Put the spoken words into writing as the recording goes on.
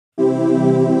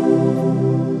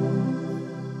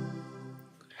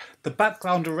The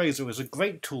background eraser is a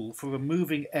great tool for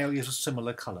removing areas of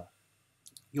similar colour.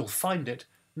 You'll find it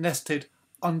nested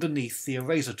underneath the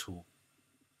eraser tool.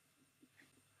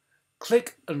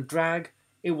 Click and drag,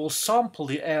 it will sample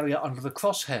the area under the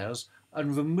crosshairs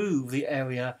and remove the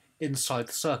area inside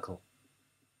the circle.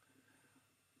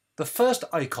 The first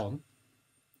icon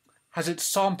has it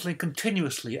sampling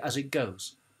continuously as it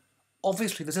goes.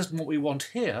 Obviously this isn't what we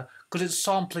want here because it's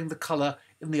sampling the colour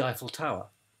in the Eiffel Tower.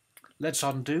 Let's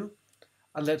undo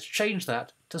and let's change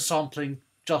that to sampling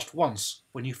just once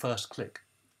when you first click.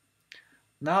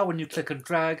 Now when you click and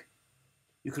drag,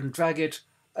 you can drag it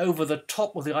over the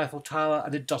top of the Eiffel Tower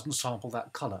and it doesn't sample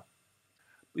that colour.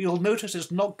 But you'll notice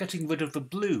it's not getting rid of the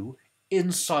blue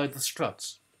inside the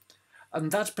struts.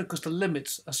 And that's because the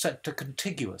limits are set to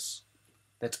contiguous.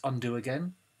 Let's undo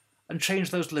again and change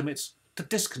those limits to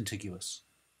discontiguous.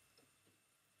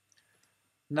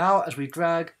 Now as we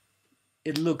drag,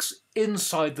 it looks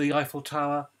inside the Eiffel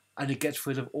Tower and it gets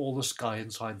rid of all the sky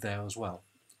inside there as well.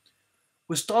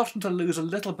 We're starting to lose a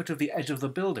little bit of the edge of the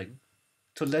building,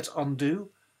 so let's undo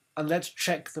and let's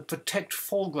check the Protect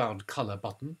Foreground Colour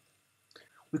button.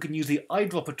 We can use the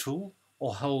eyedropper tool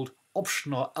or hold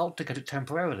Option or Alt to get it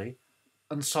temporarily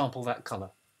and sample that colour.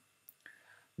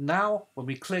 Now when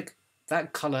we click,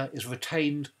 that colour is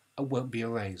retained and won't be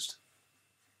erased.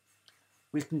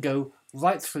 We can go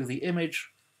right through the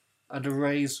image and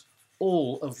erase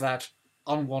all of that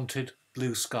unwanted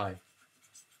blue sky.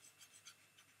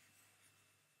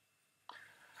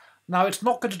 Now it's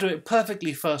not going to do it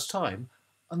perfectly first time,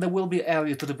 and there will be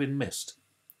areas that have been missed.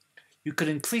 You can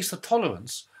increase the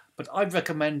tolerance, but I'd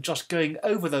recommend just going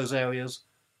over those areas,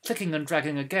 clicking and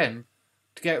dragging again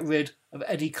to get rid of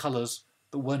any colours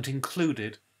that weren't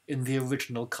included in the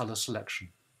original colour selection.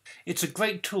 It's a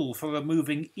great tool for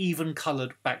removing even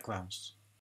coloured backgrounds.